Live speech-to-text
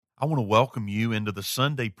I want to welcome you into the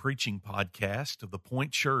Sunday preaching podcast of the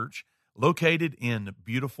Point Church, located in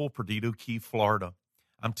beautiful Perdido Key, Florida.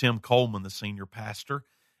 I'm Tim Coleman, the senior pastor,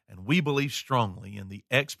 and we believe strongly in the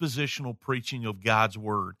expositional preaching of God's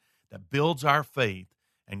Word that builds our faith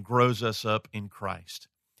and grows us up in Christ.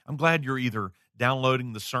 I'm glad you're either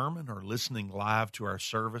downloading the sermon or listening live to our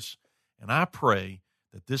service, and I pray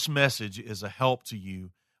that this message is a help to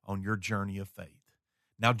you on your journey of faith.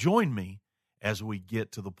 Now join me as we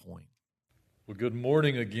get to the point. Well, good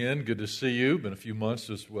morning again. Good to see you. Been a few months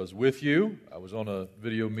since I was with you. I was on a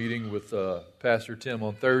video meeting with Pastor Tim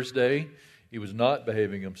on Thursday. He was not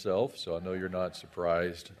behaving himself, so I know you're not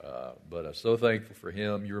surprised. But I'm so thankful for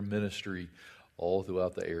him, your ministry all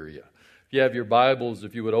throughout the area. If you have your Bibles,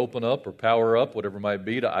 if you would open up or power up, whatever it might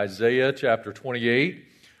be, to Isaiah chapter 28.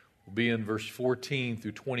 We'll be in verse 14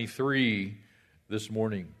 through 23 this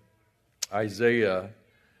morning. Isaiah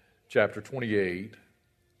chapter 28,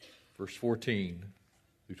 verse 14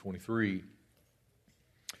 through 23.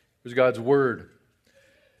 Here's God's word.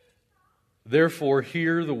 Therefore,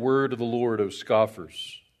 hear the word of the Lord, O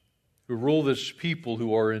scoffers, who rule this people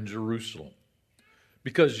who are in Jerusalem.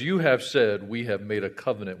 Because you have said, we have made a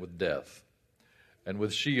covenant with death, and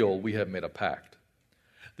with Sheol we have made a pact.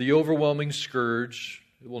 The overwhelming scourge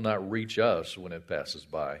will not reach us when it passes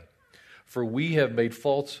by. For we have made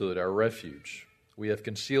falsehood our refuge. We have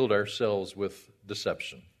concealed ourselves with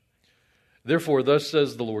deception. Therefore, thus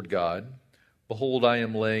says the Lord God, behold, I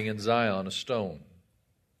am laying in Zion a stone,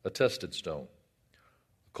 a tested stone,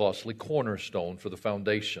 a costly cornerstone for the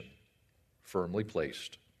foundation, firmly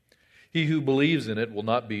placed. He who believes in it will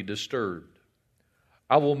not be disturbed.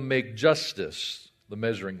 I will make justice the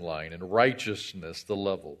measuring line and righteousness the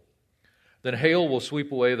level. Then hail will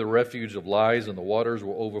sweep away the refuge of lies, and the waters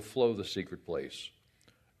will overflow the secret place.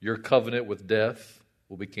 Your covenant with death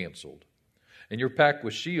will be canceled, and your pact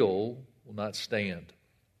with Sheol will not stand.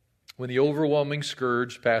 When the overwhelming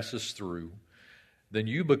scourge passes through, then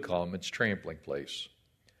you become its trampling place.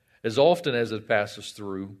 As often as it passes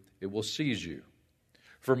through, it will seize you.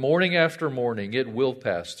 For morning after morning, it will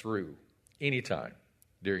pass through, anytime,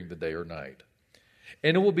 during the day or night.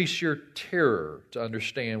 And it will be sheer terror to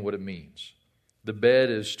understand what it means. The bed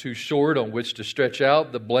is too short on which to stretch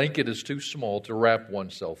out. The blanket is too small to wrap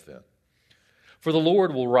oneself in. For the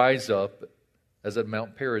Lord will rise up as at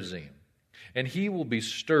Mount Perazim, and he will be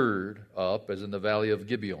stirred up as in the valley of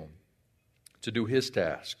Gibeon to do his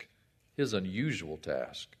task, his unusual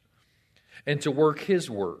task, and to work his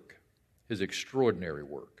work, his extraordinary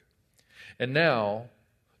work. And now,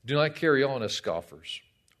 do not carry on as scoffers,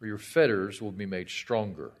 or your fetters will be made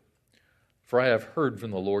stronger. For I have heard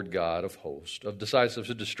from the Lord God of hosts of decisive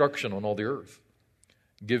destruction on all the earth.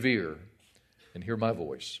 Give ear and hear my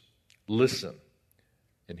voice. Listen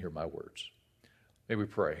and hear my words. May we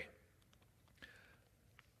pray.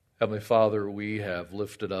 Heavenly Father, we have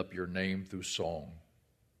lifted up your name through song.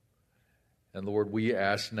 And Lord, we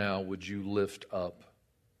ask now, would you lift up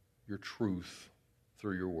your truth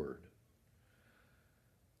through your word?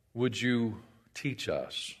 Would you teach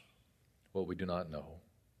us what we do not know?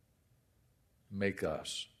 Make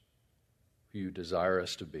us who you desire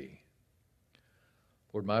us to be.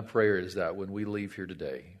 Lord, my prayer is that when we leave here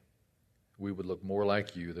today, we would look more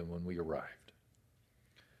like you than when we arrived.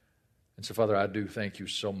 And so, Father, I do thank you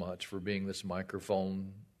so much for being this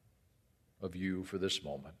microphone of you for this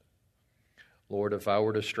moment. Lord, if I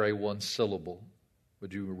were to stray one syllable,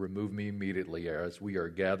 would you remove me immediately as we are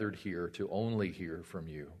gathered here to only hear from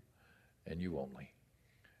you and you only.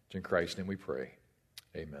 It's in Christ's name we pray.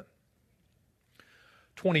 Amen.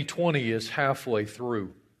 2020 is halfway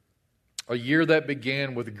through, a year that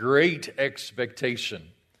began with great expectation.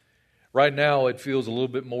 Right now, it feels a little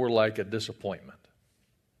bit more like a disappointment.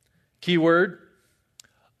 Keyword,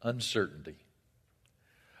 uncertainty.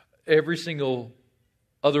 Every single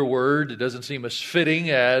other word, it doesn't seem as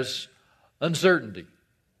fitting as uncertainty.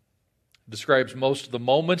 It describes most of the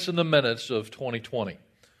moments and the minutes of 2020.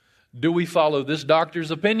 Do we follow this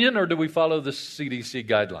doctor's opinion or do we follow the CDC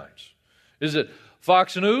guidelines? Is it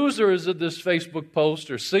Fox News or is it this Facebook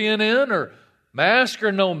post or CNN or mask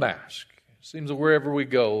or no mask? It seems that wherever we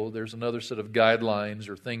go, there's another set of guidelines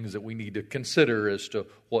or things that we need to consider as to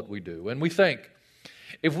what we do. And we think,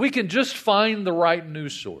 if we can just find the right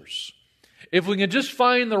news source, if we can just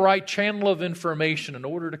find the right channel of information in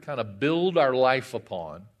order to kind of build our life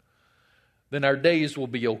upon, then our days will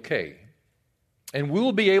be okay. And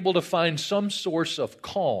we'll be able to find some source of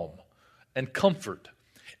calm and comfort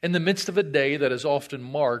in the midst of a day that is often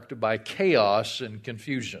marked by chaos and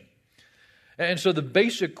confusion. And so the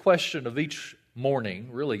basic question of each morning,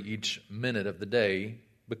 really each minute of the day,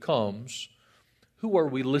 becomes, who are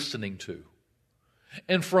we listening to?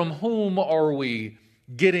 And from whom are we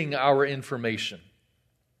getting our information?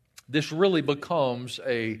 This really becomes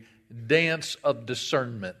a dance of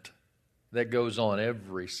discernment that goes on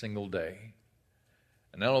every single day.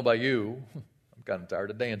 And I don't know about you, I'm kind of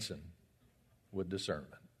tired of dancing with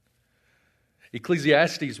discernment.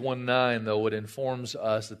 Ecclesiastes 1:9, though, it informs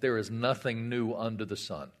us that there is nothing new under the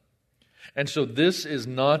sun. And so this is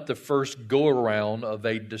not the first go-around of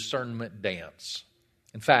a discernment dance.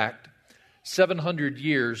 In fact, 700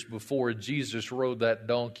 years before Jesus rode that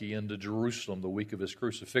donkey into Jerusalem the week of his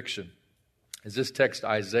crucifixion, is this text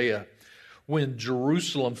Isaiah, when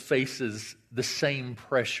Jerusalem faces the same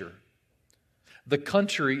pressure. The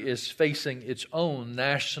country is facing its own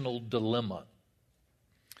national dilemma.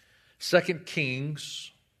 2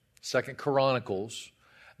 Kings, 2 Chronicles,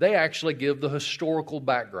 they actually give the historical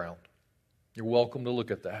background. You're welcome to look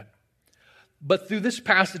at that. But through this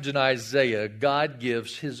passage in Isaiah, God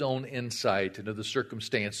gives His own insight into the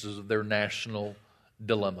circumstances of their national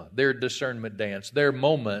dilemma, their discernment dance, their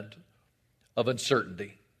moment of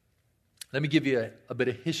uncertainty. Let me give you a bit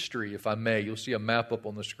of history, if I may. You'll see a map up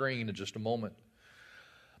on the screen in just a moment.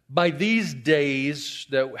 By these days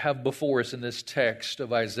that have before us in this text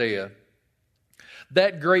of Isaiah,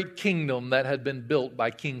 that great kingdom that had been built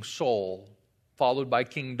by King Saul, followed by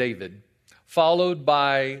King David, followed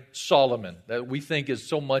by Solomon, that we think is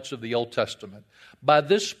so much of the Old Testament. By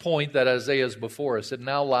this point that Isaiah is before us, it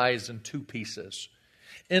now lies in two pieces.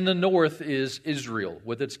 In the north is Israel,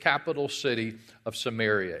 with its capital city of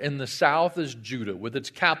Samaria. In the south is Judah, with its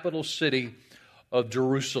capital city of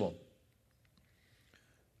Jerusalem.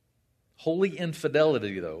 Holy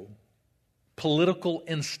infidelity, though, political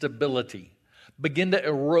instability, begin to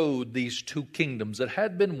erode these two kingdoms that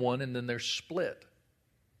had been one and then they're split.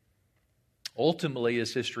 Ultimately,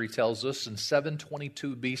 as history tells us, in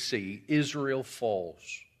 722 BC, Israel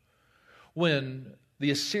falls. When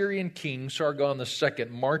the Assyrian king, Sargon II,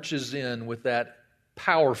 marches in with that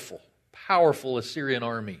powerful Assyrian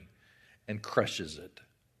army and crushes it.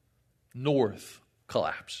 North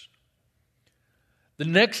collapsed. The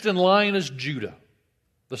next in line is Judah,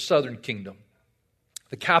 the southern kingdom.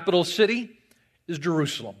 The capital city is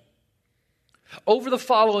Jerusalem. Over the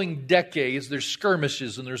following decades, there's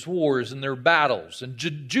skirmishes and there's wars and there are battles. And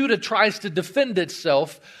Judah tries to defend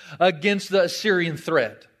itself against the Assyrian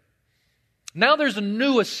threat. Now there's a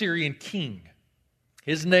new Assyrian king.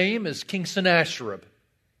 His name is King Sennacherib.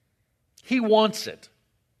 He wants it.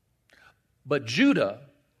 But Judah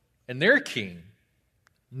and their king,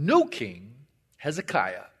 new king,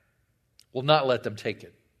 Hezekiah, will not let them take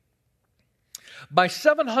it. By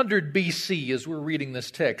 700 BC, as we're reading this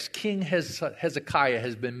text, King Hezekiah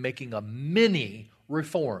has been making many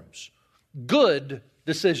reforms, good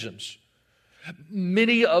decisions.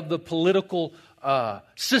 Many of the political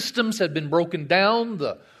systems had been broken down.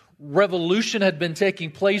 The revolution had been taking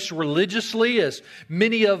place religiously as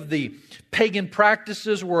many of the pagan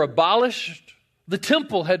practices were abolished. The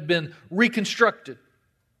temple had been reconstructed.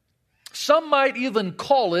 Some might even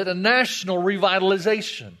call it a national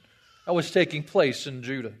revitalization that was taking place in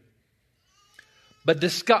Judah. But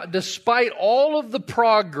despite all of the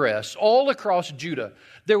progress all across Judah,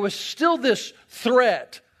 there was still this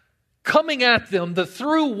threat coming at them that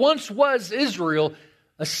through once was Israel,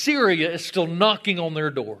 Assyria is still knocking on their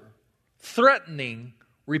door, threatening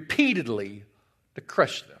repeatedly to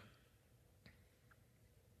crush them.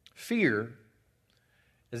 Fear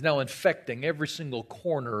is now infecting every single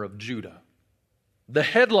corner of Judah. The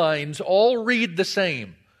headlines all read the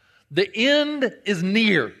same. The end is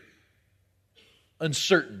near.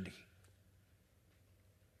 Uncertainty.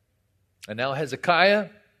 And now Hezekiah,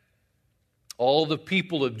 all the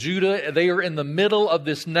people of Judah, they are in the middle of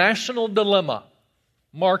this national dilemma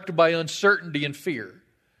marked by uncertainty and fear.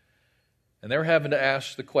 And they're having to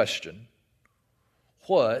ask the question,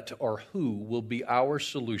 what or who will be our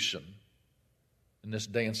solution in this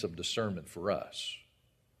dance of discernment for us?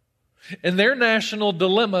 In their national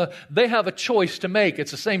dilemma, they have a choice to make. It's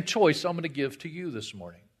the same choice I'm going to give to you this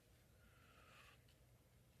morning.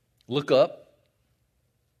 Look up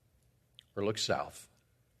or look south.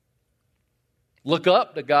 Look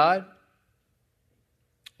up to God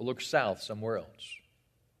or look south somewhere else.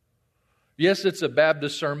 Yes, it's a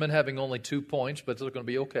Baptist sermon having only 2 points, but it's going to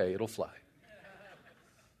be okay. It'll fly.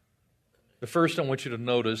 The first I want you to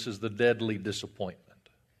notice is the deadly disappointment.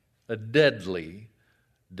 A deadly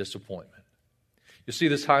disappointment. You see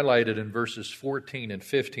this highlighted in verses 14 and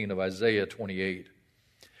 15 of Isaiah 28.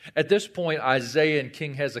 At this point, Isaiah and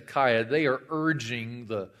King Hezekiah, they are urging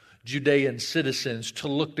the Judean citizens to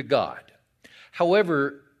look to God.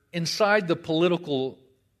 However, inside the political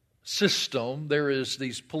system, there is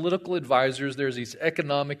these political advisors, there's these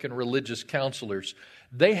economic and religious counselors.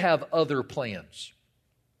 They have other plans.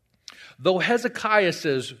 Though Hezekiah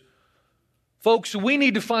says, folks, we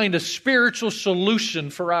need to find a spiritual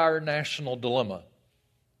solution for our national dilemma.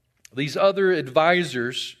 These other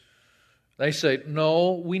advisors, they say,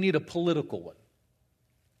 no, we need a political one.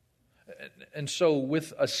 And so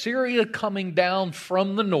with Assyria coming down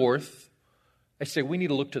from the north, they say we need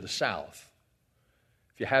to look to the south.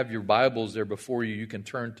 If you have your Bibles there before you, you can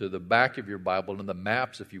turn to the back of your Bible and the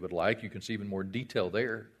maps if you would like. You can see even more detail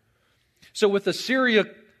there. So with Assyria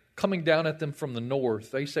coming down at them from the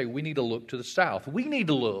north, they say we need to look to the south. We need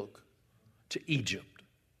to look to Egypt.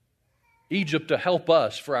 Egypt to help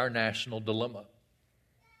us for our national dilemma.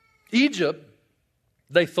 Egypt,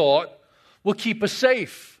 they thought, will keep us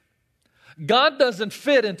safe. God doesn't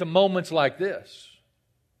fit into moments like this.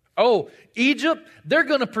 Oh, Egypt, they're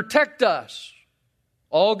going to protect us.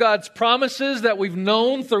 All God's promises that we've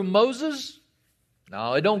known through Moses,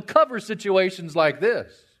 no, it don't cover situations like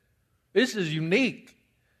this. This is unique.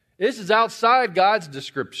 This is outside God's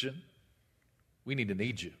description. We need an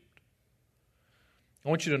Egypt. I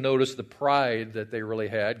want you to notice the pride that they really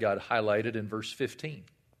had. God highlighted in verse 15.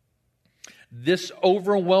 This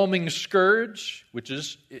overwhelming scourge, which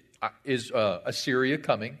is Assyria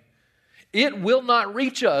coming, it will not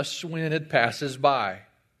reach us when it passes by.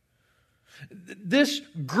 This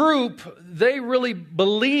group, they really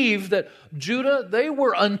believed that Judah, they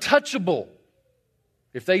were untouchable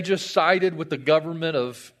if they just sided with the government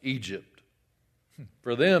of Egypt.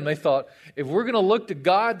 For them, they thought, if we're going to look to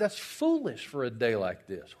God, that's foolish for a day like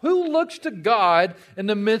this. Who looks to God in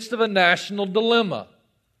the midst of a national dilemma?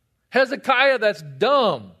 Hezekiah, that's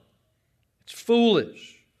dumb. It's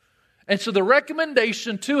foolish. And so the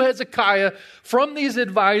recommendation to Hezekiah from these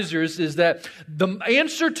advisors is that the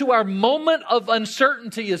answer to our moment of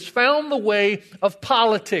uncertainty is found the way of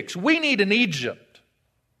politics. We need an Egypt.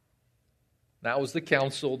 That was the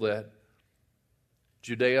counsel that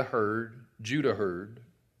Judah heard,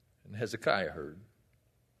 and Hezekiah heard.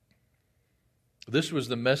 This was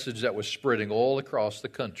the message that was spreading all across the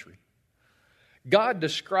country. God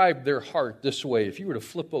described their heart this way. If you were to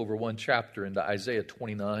flip over one chapter into Isaiah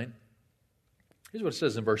 29, here's what it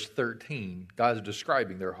says in verse 13. God is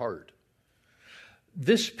describing their heart.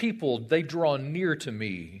 This people, they draw near to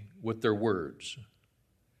me with their words.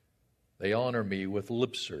 They honor me with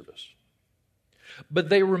lip service. But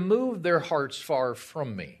they remove their hearts far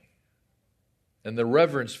from me. And the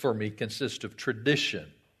reverence for me consists of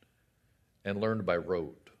tradition and learned by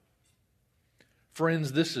rote.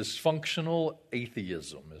 Friends, this is functional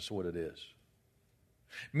atheism, is what it is.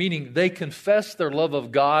 Meaning they confess their love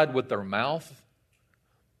of God with their mouth,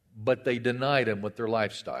 but they denied Him with their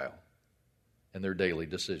lifestyle and their daily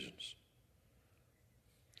decisions.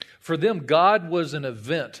 For them, God was an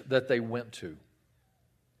event that they went to,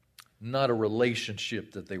 not a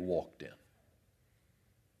relationship that they walked in.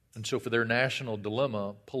 And so for their national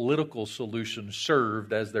dilemma, political solutions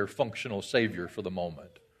served as their functional savior for the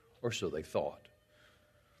moment, or so they thought.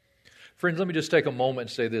 Friends, let me just take a moment and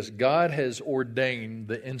say this. God has ordained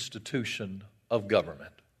the institution of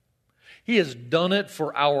government. He has done it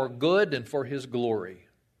for our good and for His glory.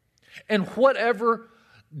 And whatever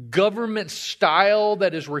government style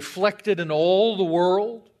that is reflected in all the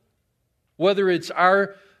world, whether it's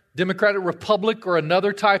our democratic republic or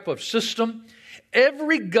another type of system,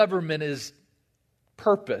 every government is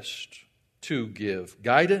purposed to give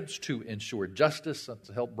guidance, to ensure justice, and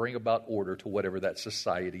to help bring about order to whatever that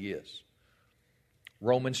society is.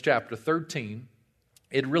 Romans chapter 13,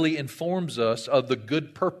 it really informs us of the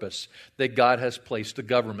good purpose that God has placed the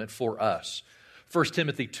government for us. 1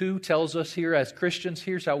 Timothy 2 tells us here as Christians,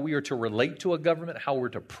 here's how we are to relate to a government, how we're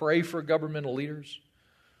to pray for governmental leaders.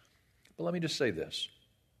 But let me just say this.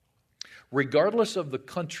 Regardless of the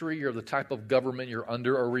country or the type of government you're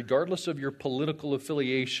under, or regardless of your political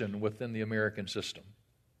affiliation within the American system,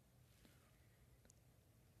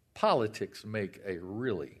 politics make a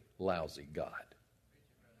really lousy God.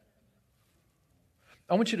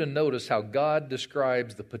 I want you to notice how God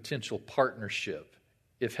describes the potential partnership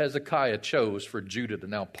if Hezekiah chose for Judah to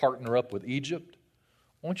now partner up with Egypt.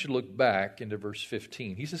 I want you to look back into verse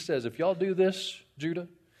 15. He just says, if y'all do this, Judah,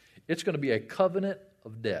 it's going to be a covenant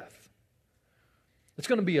of death. It's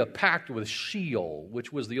going to be a pact with Sheol,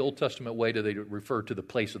 which was the Old Testament way that they refer to the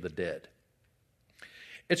place of the dead.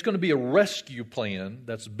 It's going to be a rescue plan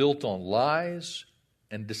that's built on lies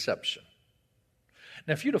and deception.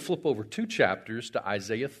 Now, if you'd to flip over 2 chapters to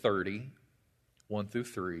Isaiah 30, 1 through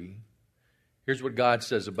 3, here's what God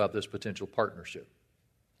says about this potential partnership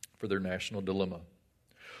for their national dilemma.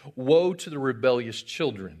 Woe to the rebellious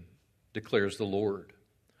children declares the Lord,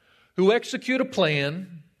 who execute a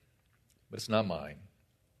plan, but it's not mine,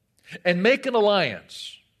 and make an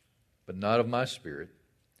alliance, but not of my spirit,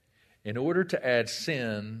 in order to add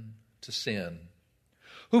sin to sin,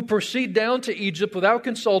 who proceed down to Egypt without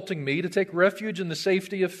consulting me, to take refuge in the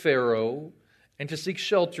safety of Pharaoh, and to seek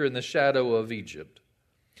shelter in the shadow of Egypt.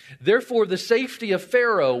 Therefore, the safety of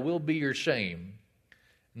Pharaoh will be your shame,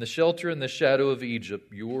 and the shelter in the shadow of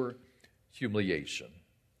Egypt, your humiliation.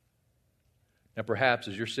 Now, perhaps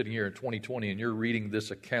as you're sitting here in 2020 and you're reading this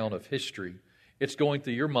account of history, it's going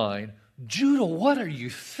through your mind, Judah, what are you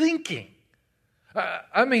thinking?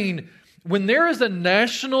 I mean, when there is a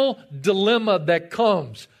national dilemma that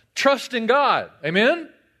comes, trust in God. Amen?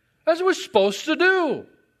 That's what we're supposed to do.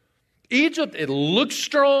 Egypt, it looks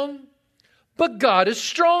strong, but God is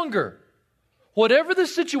stronger. Whatever the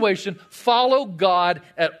situation, follow God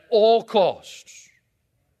at all costs.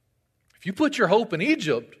 If you put your hope in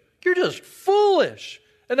Egypt, you're just foolish.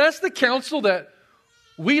 And that's the counsel that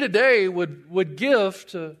we today would give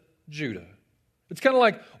to Judah. It's kind of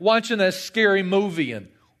like watching that scary movie and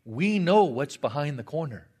we know what's behind the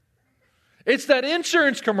corner. It's that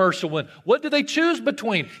insurance commercial when, what do they choose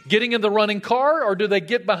between? Getting in the running car or do they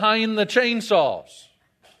get behind the chainsaws?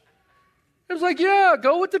 It was like, yeah,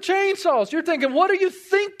 go with the chainsaws. You're thinking, what are you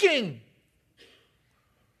thinking?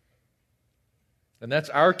 And that's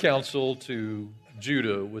our counsel to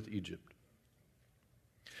Judah with Egypt.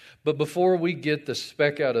 But before we get the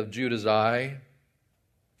speck out of Judah's eye,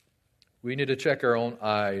 we need to check our own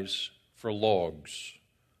eyes for logs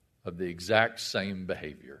of the exact same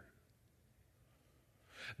behavior.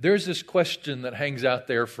 There's this question that hangs out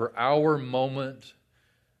there for our moment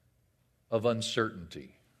of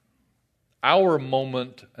uncertainty. Our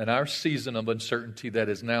moment and our season of uncertainty that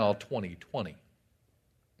is now 2020.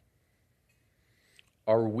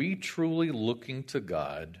 Are we truly looking to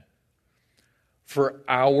God for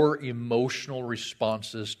our emotional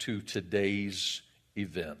responses to today's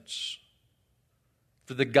events?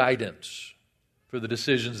 For the guidance, for the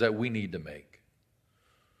decisions that we need to make?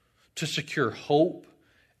 To secure hope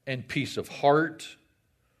and peace of heart?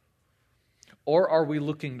 Or are we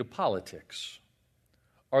looking to politics?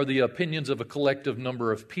 Are the opinions of a collective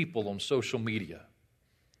number of people on social media?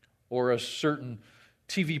 Or a certain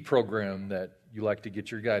TV program that you like to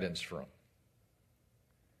get your guidance from?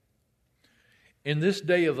 In this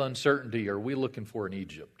day of uncertainty, are we looking for an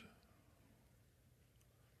Egypt?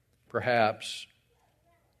 Perhaps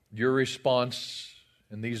your response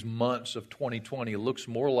in these months of 2020 looks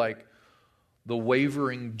more like the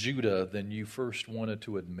wavering Judah than you first wanted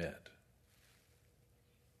to admit.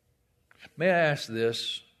 May I ask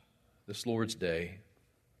this Lord's Day,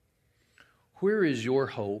 where is your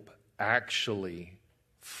hope actually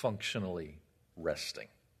functionally resting?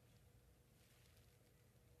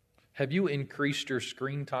 Have you increased your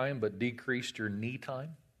screen time but decreased your knee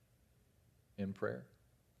time in prayer?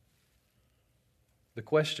 The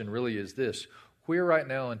question really is this: where right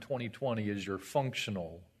now in 2020 is your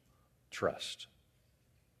functional trust?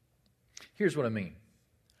 Here's what I mean.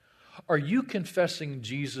 Are you confessing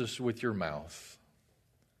Jesus with your mouth,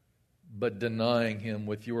 but denying Him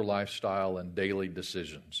with your lifestyle and daily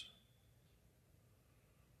decisions?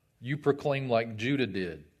 You proclaim like Judah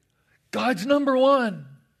did, God's number one.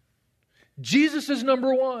 Jesus is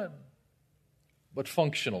number one. But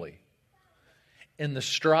functionally, in the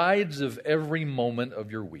strides of every moment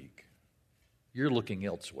of your week, you're looking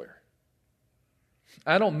elsewhere.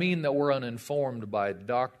 I don't mean that we're uninformed by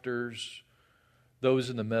doctors,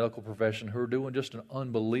 those in the medical profession who are doing just an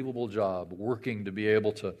unbelievable job working to be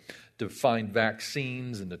able to find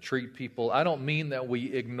vaccines and to treat people. I don't mean that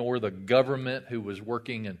we ignore the government who was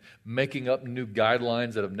working and making up new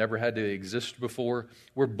guidelines that have never had to exist before.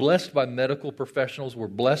 We're blessed by medical professionals. We're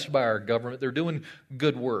blessed by our government. They're doing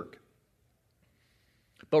good work.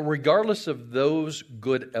 But regardless of those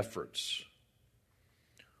good efforts,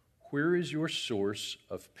 where is your source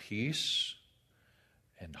of peace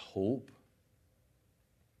and hope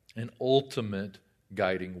and ultimate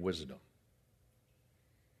guiding wisdom?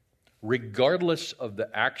 Regardless of the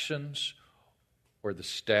actions or the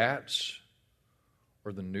stats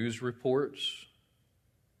or the news reports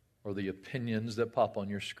or the opinions that pop on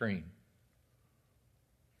your screen.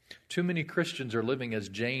 Too many Christians are living, as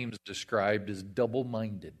James described, as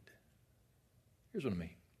double-minded. Here's what I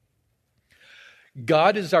mean.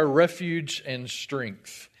 God is our refuge and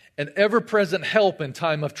strength, an ever-present help in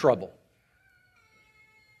time of trouble.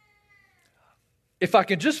 If I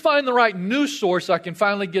can just find the right news source, I can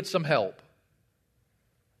finally get some help.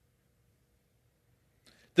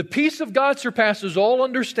 The peace of God surpasses all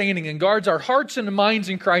understanding and guards our hearts and minds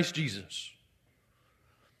in Christ Jesus.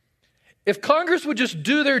 If Congress would just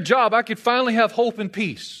do their job, I could finally have hope and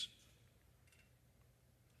peace.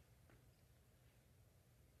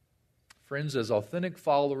 Friends, as authentic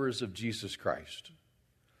followers of Jesus Christ,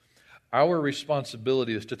 our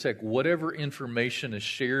responsibility is to take whatever information is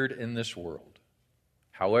shared in this world,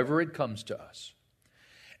 however it comes to us,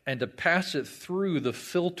 and to pass it through the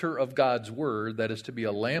filter of God's Word that is to be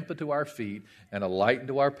a lamp unto our feet and a light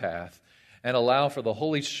unto our path, and allow for the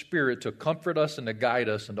Holy Spirit to comfort us and to guide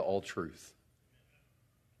us into all truth.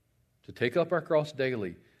 To take up our cross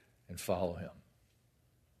daily and follow Him.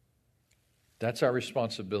 That's our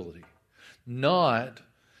responsibility. Not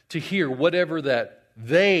to hear whatever that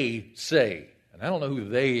they say. And I don't know who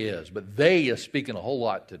they is, but they is speaking a whole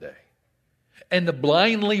lot today. And to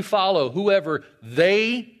blindly follow whoever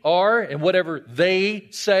they are and whatever they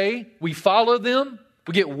say. We follow them.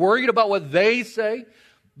 We get worried about what they say.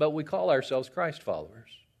 But we call ourselves Christ followers.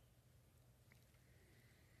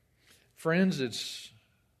 Friends, it's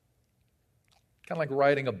kind of like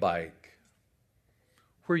riding a bike.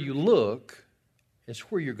 Where you look is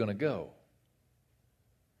where you're going to go.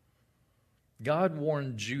 God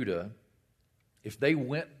warned Judah, if they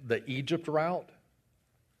went the Egypt route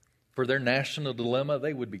for their national dilemma,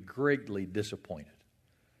 they would be greatly disappointed.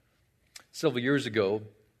 Several years ago,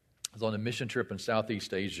 I was on a mission trip in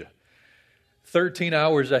Southeast Asia. 13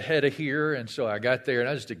 hours ahead of here, and so I got there and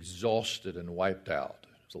I was just exhausted and wiped out.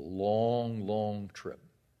 It was a long, long trip.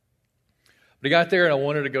 But I got there and I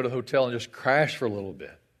wanted to go to the hotel and just crash for a little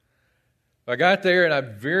bit. I got there and I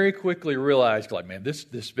very quickly realized, like, man, this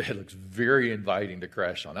bed looks very inviting to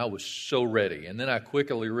crash on. I was so ready. And then I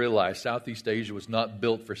quickly realized Southeast Asia was not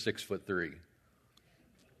built for 6'3",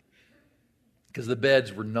 because the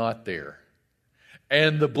beds were not there.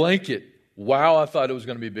 And the blanket, wow, I thought it was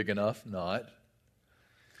going to be big enough. Not.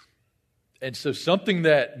 And so something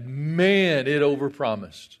that, man, it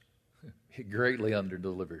overpromised. It greatly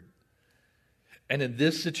underdelivered. And in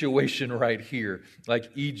this situation right here,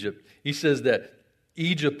 like Egypt, he says that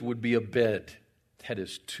Egypt would be a bed that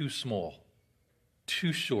is too small,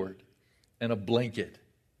 too short, and a blanket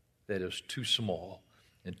that is too small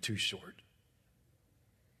and too short.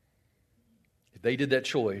 If they did that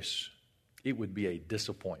choice, it would be a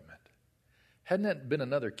disappointment. Hadn't that been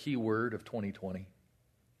another key word of 2020?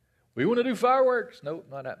 We want to do fireworks. Nope,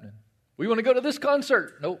 not happening. We want to go to this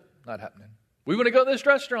concert. Nope, not happening. We want to go to this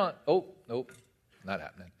restaurant. Oh, nope, not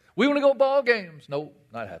happening. We want to go to ball games. Nope,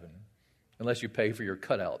 not happening. Unless you pay for your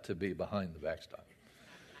cutout to be behind the backstop.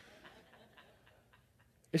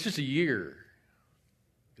 It's just a year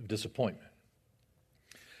of disappointment.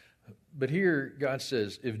 But here God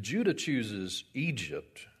says, if Judah chooses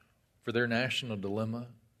Egypt for their national dilemma,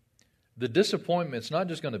 the disappointment's not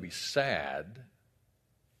just going to be sad,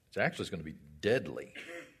 it's actually going to be deadly.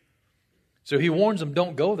 So he warns them,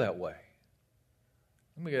 don't go that way.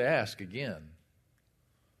 I'm going to ask again,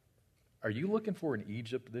 are you looking for an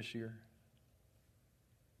Egypt this year?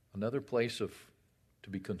 Another place to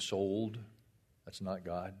be consoled that's not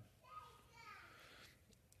God?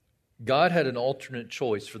 God had an alternate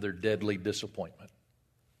choice for their deadly disappointment.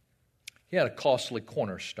 He had a costly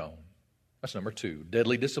cornerstone. That's number 2.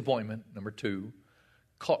 Deadly disappointment. Number 2,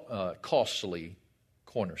 costly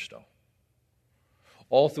cornerstone.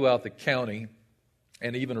 All throughout the county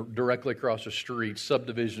and even directly across the street,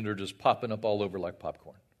 subdivisions are just popping up all over like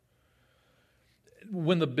popcorn.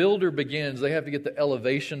 When the builder begins, they have to get the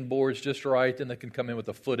elevation boards just right, then they can come in with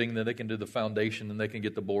the footing, then they can do the foundation, then they can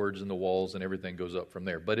get the boards and the walls, and everything goes up from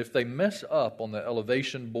there. But if they mess up on the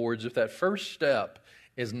elevation boards, if that first step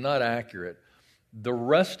is not accurate, the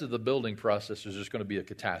rest of the building process is just going to be a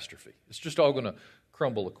catastrophe. It's just all going to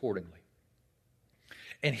crumble accordingly.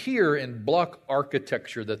 And here in block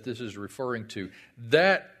architecture that this is referring to,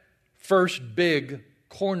 that first big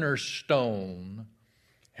cornerstone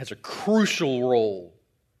has a crucial role.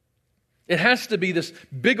 It has to be this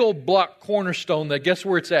big old block cornerstone that, guess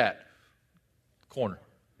where it's at? Corner.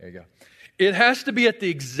 There you go. It has to be at the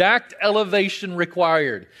exact elevation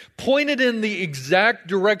required, pointed in the exact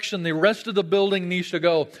direction the rest of the building needs to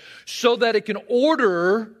go, so that it can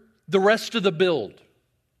order the rest of the build.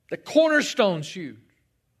 The cornerstone's huge.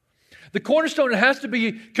 The cornerstone has to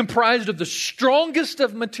be comprised of the strongest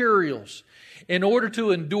of materials in order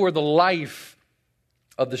to endure the life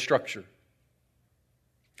of the structure.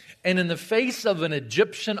 And in the face of an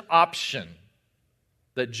Egyptian option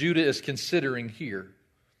that Judah is considering here,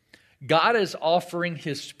 God is offering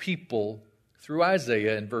His people through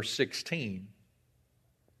Isaiah in verse 16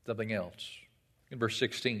 something else. In verse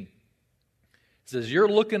 16, it says, you're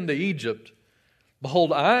looking to Egypt.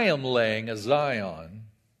 Behold, I am laying a Zion,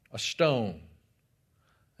 a stone,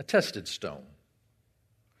 a tested stone,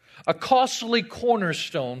 a costly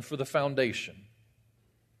cornerstone for the foundation,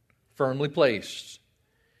 firmly placed.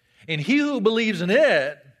 And he who believes in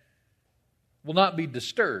it will not be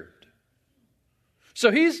disturbed.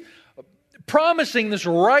 So he's promising this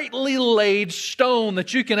rightly laid stone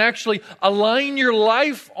that you can actually align your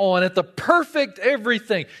life on at the perfect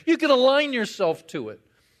everything. You can align yourself to it.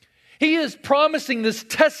 He is promising this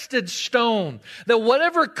tested stone that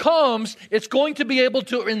whatever comes, it's going to be able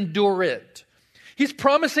to endure it. He's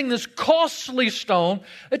promising this costly stone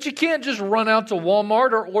that you can't just run out to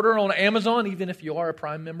Walmart or order on Amazon, even if you are a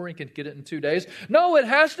Prime member and can get it in 2 days. No, it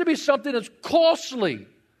has to be something that's costly.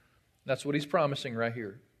 That's what he's promising right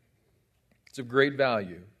here. It's of great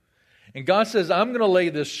value. And God says, I'm going to lay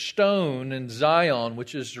this stone in Zion,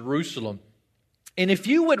 which is Jerusalem. And if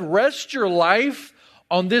you would rest your life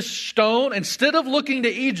on this stone, instead of looking to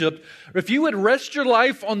Egypt, if you would rest your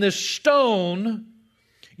life on this stone,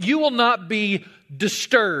 you will not be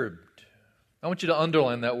disturbed. I want you to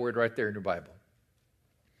underline that word right there in your Bible.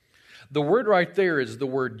 The word right there is the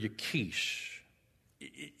word yakish.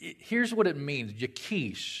 Here's what it means,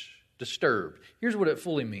 yakish, disturbed. Here's what it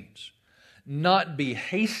fully means. Not be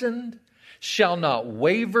hastened, shall not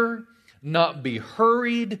waver, not be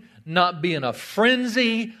hurried, not be in a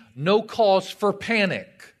frenzy, no cause for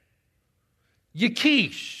panic.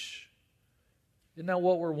 Yakish. Isn't that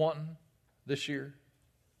what we're wanting this year?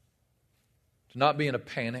 To not be in a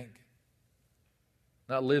panic,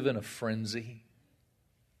 not live in a frenzy.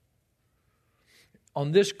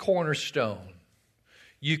 On this cornerstone,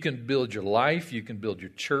 you can build your life, you can build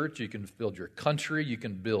your church, you can build your country, you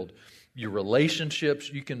can build your relationships,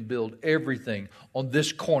 you can build everything on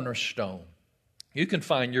this cornerstone. You can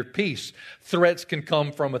find your peace. Threats can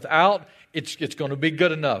come from without. It's going to be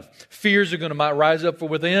good enough. Fears are going to might rise up from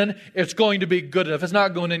within. It's going to be good enough. It's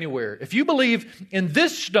not going anywhere. If you believe in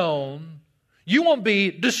this stone, you won't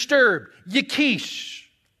be disturbed. Yakish.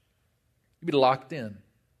 You'll be locked in.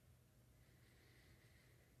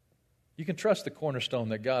 You can trust the cornerstone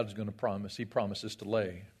that God's going to promise. He promises to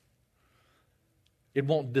lay. It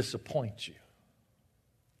won't disappoint you.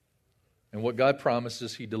 And what God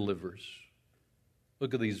promises, He delivers.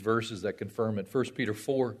 Look at these verses that confirm it. 1 Peter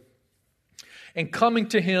 4. And coming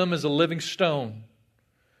to Him as a living stone,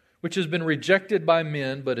 which has been rejected by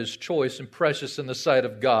men, but is choice and precious in the sight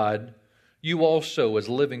of God, you also, as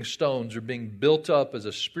living stones, are being built up as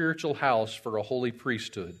a spiritual house for a holy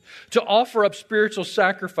priesthood, to offer up spiritual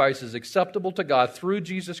sacrifices acceptable to God through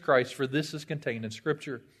Jesus Christ, for this is contained in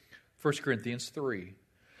Scripture. 1 Corinthians 3.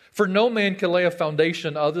 For no man can lay a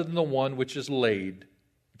foundation other than the one which is laid,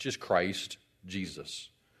 which is Christ Jesus.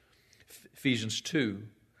 Ephesians 2.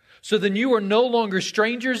 So then you are no longer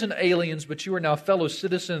strangers and aliens, but you are now fellow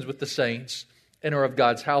citizens with the saints and are of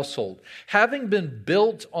God's household, having been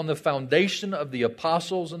built on the foundation of the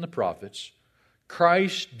apostles and the prophets,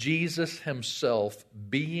 Christ Jesus Himself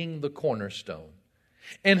being the cornerstone,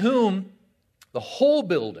 in whom the whole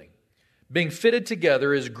building, being fitted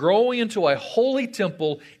together, is growing into a holy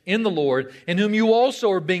temple in the Lord, in whom you also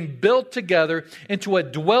are being built together into a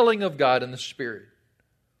dwelling of God in the Spirit.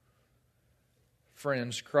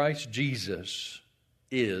 Friends, Christ Jesus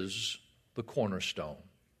is the cornerstone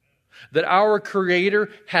that our Creator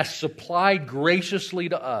has supplied graciously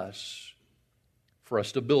to us for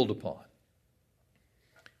us to build upon.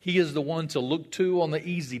 He is the one to look to on the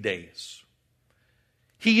easy days.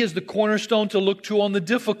 He is the cornerstone to look to on the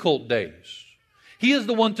difficult days. He is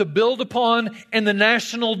the one to build upon in the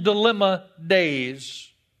national dilemma days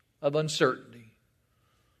of uncertainty.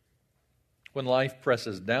 When life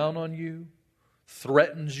presses down on you,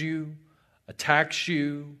 threatens you, attacks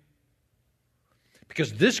you,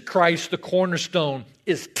 because this Christ, the cornerstone,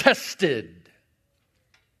 is tested.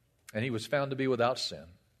 And He was found to be without sin.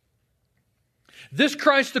 This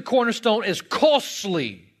Christ, the cornerstone, is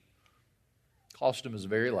costly. Cost Him His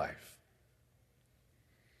very life.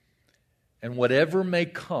 And whatever may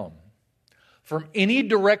come from any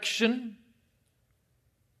direction,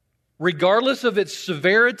 regardless of its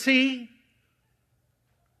severity,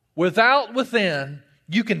 without, within,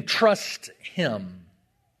 you can trust Him.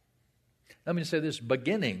 Let me say this,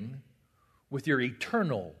 beginning with your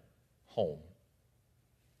eternal home.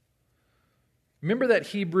 Remember that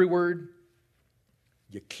Hebrew word?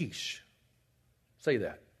 Yakish. Say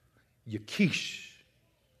that. Yakish.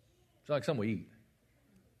 It's like something we eat.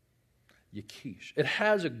 Yakish. It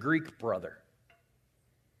has a Greek brother.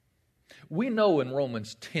 We know in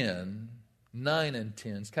Romans 10, 9 and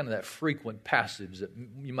 10, it's kind of that frequent passage that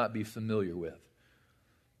you might be familiar with.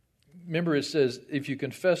 Remember, it says, if you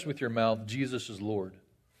confess with your mouth Jesus is Lord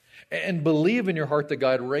and believe in your heart that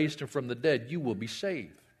God raised Him from the dead, you will be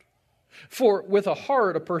saved. For with a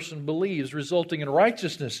heart a person believes, resulting in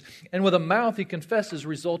righteousness, and with a mouth he confesses,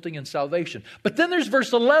 resulting in salvation. But then there's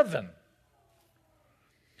verse 11.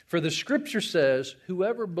 For the Scripture says,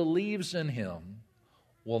 whoever believes in him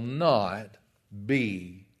will not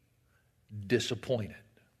be disappointed.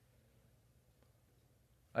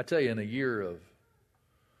 I tell you, in a year of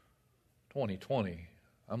 2020,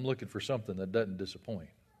 I'm looking for something that doesn't disappoint.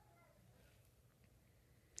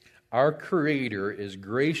 Our Creator is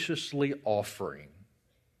graciously offering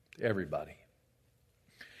to everybody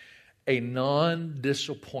a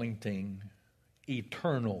non-disappointing,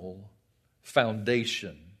 eternal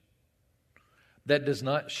foundation that does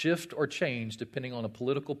not shift or change depending on a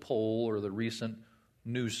political poll or the recent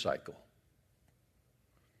news cycle.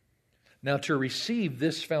 Now, to receive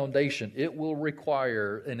this foundation, it will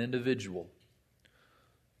require an individual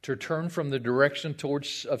to turn from the direction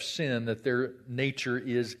of sin that their nature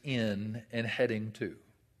is in and heading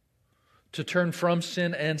to turn from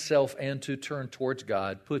sin and self and to turn towards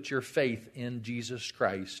God. Put your faith in Jesus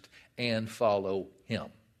Christ and follow Him.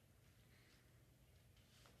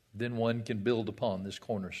 Then one can build upon this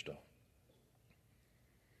cornerstone.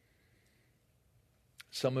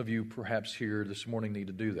 Some of you perhaps here this morning need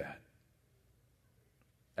to do that.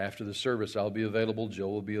 After the service, I'll be available. Joe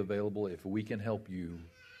will be available. If we can help you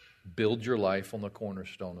build your life on the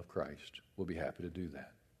cornerstone of Christ, we'll be happy to do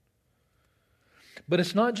that. But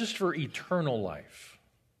it's not just for eternal life.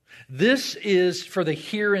 This is for the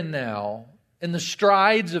here and now and the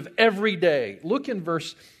strides of every day. Look in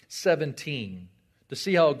verse 17 to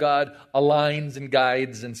see how God aligns and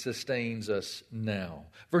guides and sustains us now.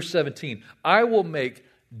 Verse 17, I will make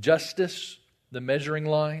justice the measuring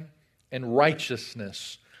line and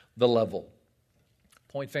righteousness the level.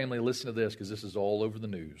 Point family, listen to this because this is all over the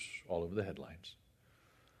news, all over the headlines.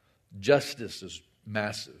 Justice is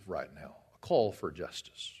massive right now. A call for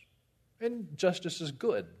justice. And justice is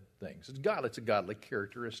good things. It's a godly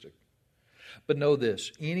characteristic. But know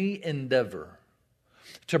this, any endeavor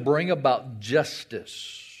to bring about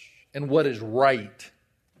justice and what is right,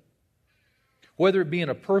 whether it be in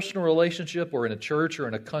a personal relationship or in a church or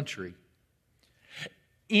in a country,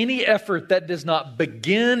 any effort that does not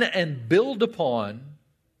begin and build upon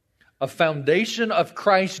a foundation of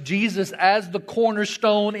Christ Jesus as the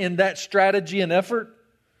cornerstone in that strategy and effort,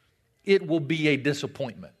 it will be a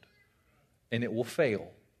disappointment and it will fail.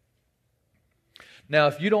 Now,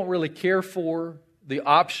 if you don't really care for the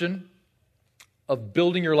option of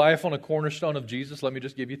building your life on a cornerstone of Jesus, let me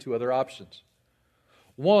just give you two other options.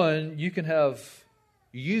 One, you can have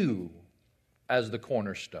you as the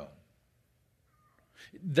cornerstone.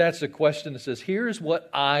 That's a question that says, here's what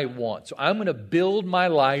I want. So I'm going to build my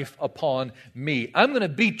life upon me. I'm going to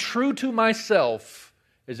be true to myself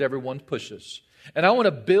as everyone pushes. And I want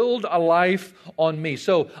to build a life on me.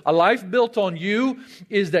 So a life built on you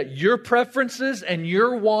is that your preferences and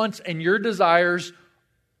your wants and your desires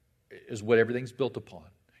is what everything's built upon.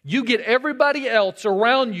 You get everybody else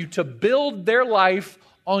around you to build their life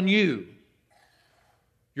on you.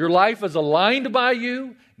 Your life is aligned by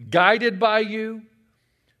you, guided by you.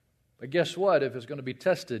 But guess what? If it's going to be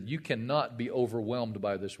tested, you cannot be overwhelmed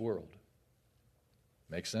by this world.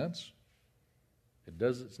 Make sense?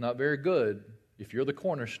 It's not very good if you're the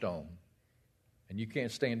cornerstone and you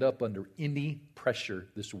can't stand up under any pressure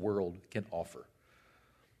this world can offer.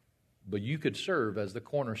 But you could serve as the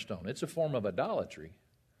cornerstone. It's a form of idolatry,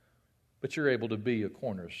 but you're able to be a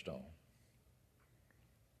cornerstone.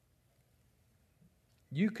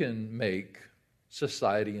 You can make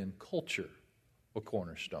society and culture a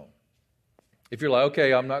cornerstone. If you're like,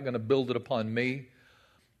 okay, I'm not going to build it upon me,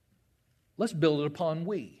 let's build it upon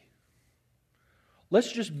we. Let's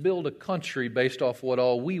just build a country based off what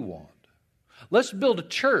all we want. Let's build a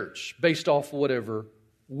church based off whatever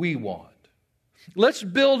we want. Let's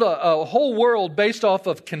build a whole world based off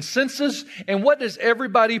of consensus and what does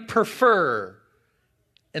everybody prefer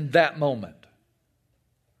in that moment.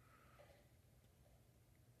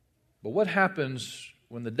 But what happens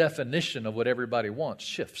when the definition of what everybody wants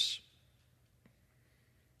shifts?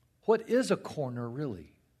 What is a corner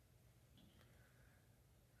really?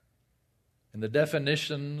 And the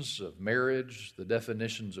definitions of marriage, the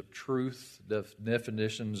definitions of truth,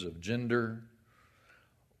 definitions of gender.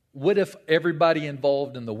 What if everybody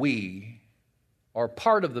involved in the we, or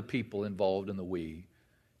part of the people involved in the we,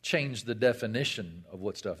 change the definition of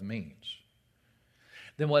what stuff means?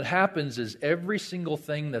 Then what happens is every single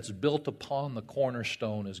thing that's built upon the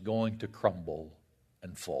cornerstone is going to crumble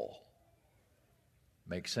and fall.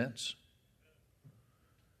 Make sense?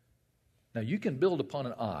 Now you can build upon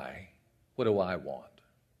an I. What do I want?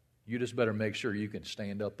 you just better make sure you can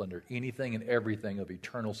stand up under anything and everything of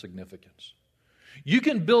eternal significance. You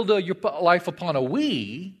can build your life upon a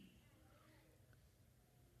we.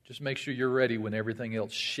 Just make sure you're ready when everything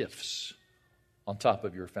else shifts on top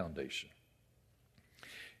of your foundation.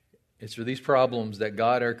 It's for these problems that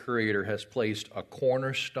God, our Creator, has placed a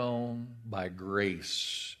cornerstone by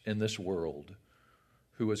grace in this world,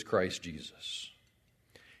 who is Christ Jesus.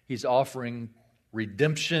 He's offering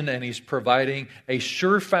redemption, and He's providing a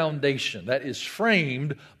sure foundation that is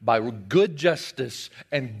framed by good justice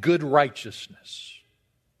and good righteousness.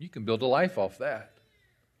 You can build a life off that.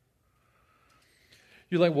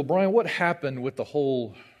 You're like, well, Brian, what happened with the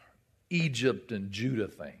whole Egypt and Judah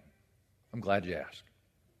thing? I'm glad you asked.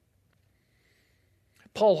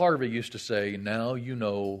 Paul Harvey used to say, now you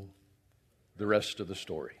know the rest of the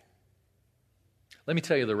story. Let me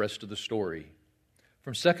tell you the rest of the story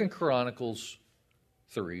from 2 Chronicles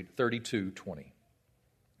 32:20.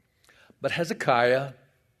 But Hezekiah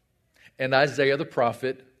and Isaiah the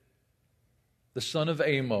prophet, the son of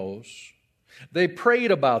Amos, they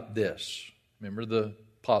prayed about this. Remember the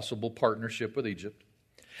possible partnership with Egypt.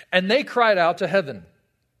 And they cried out to heaven.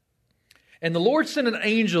 And the Lord sent an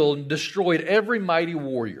angel and destroyed every mighty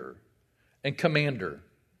warrior and commander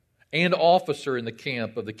and officer in the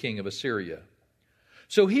camp of the king of Assyria.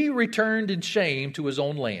 So he returned in shame to his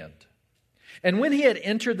own land. And when he had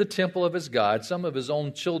entered the temple of his God, some of his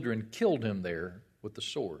own children killed him there with the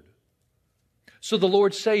sword. So the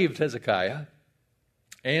Lord saved Hezekiah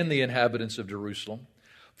and the inhabitants of Jerusalem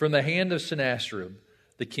from the hand of Sennacherib,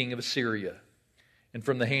 the king of Assyria, and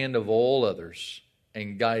from the hand of all others,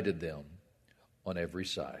 and guided them on every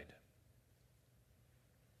side.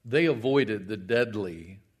 They avoided the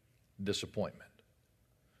deadly disappointment.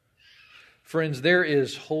 Friends, there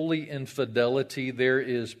is holy infidelity, there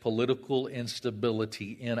is political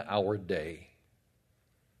instability in our day.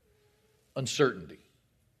 Uncertainty.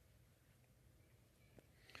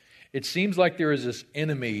 It seems like there is this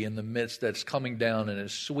enemy in the midst that's coming down and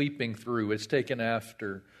is sweeping through. It's taken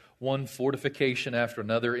after one fortification after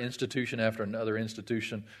another, institution after another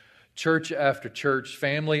institution, church after church,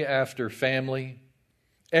 family after family,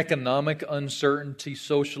 economic uncertainty,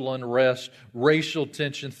 social unrest, racial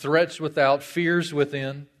tension, threats without, fears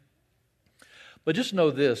within. But just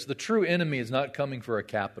know this, the true enemy is not coming for a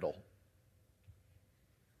capital.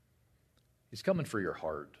 He's coming for your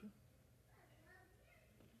heart.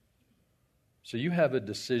 So you have a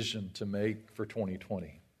decision to make for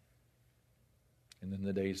 2020 and in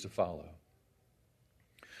the days to follow.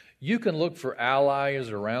 You can look for allies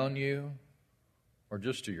around you or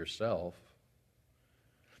just to yourself,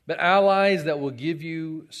 but allies that will give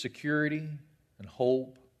you security and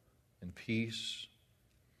hope and peace.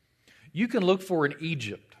 You can look for an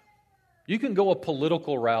Egypt. You can go a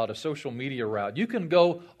political route, a social media route. You can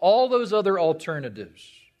go all those other alternatives.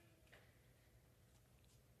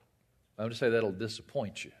 I would say that'll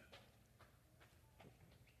disappoint you.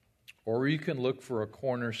 Or you can look for a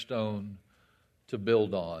cornerstone to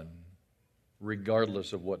build on,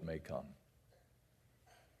 regardless of what may come.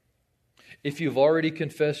 If you've already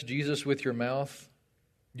confessed Jesus with your mouth,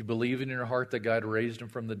 you believe in your heart that God raised Him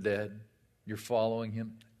from the dead, you're following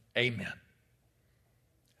Him, amen.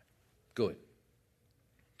 Good.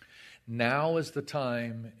 Now is the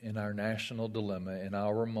time in our national dilemma, in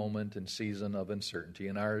our moment and season of uncertainty,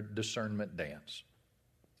 in our discernment dance,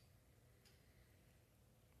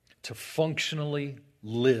 to functionally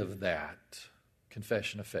live that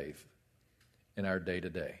confession of faith in our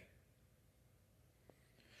day-to-day.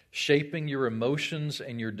 Shaping your emotions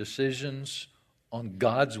and your decisions on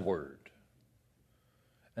God's Word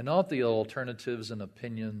and not the alternatives and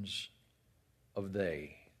opinions of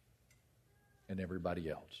they and everybody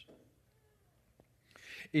else.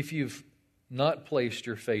 If you've not placed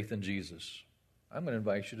your faith in Jesus, I'm going to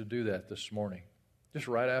invite you to do that this morning. Just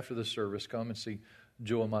right after the service, come and see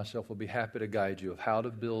Joe and myself will be happy to guide you of how to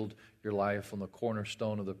build your life on the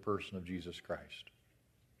cornerstone of the person of Jesus Christ.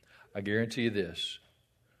 I guarantee you this.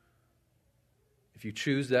 If you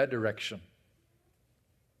choose that direction,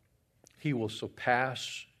 He will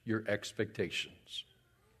surpass your expectations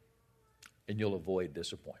and you'll avoid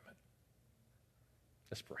disappointment.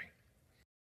 Let's pray.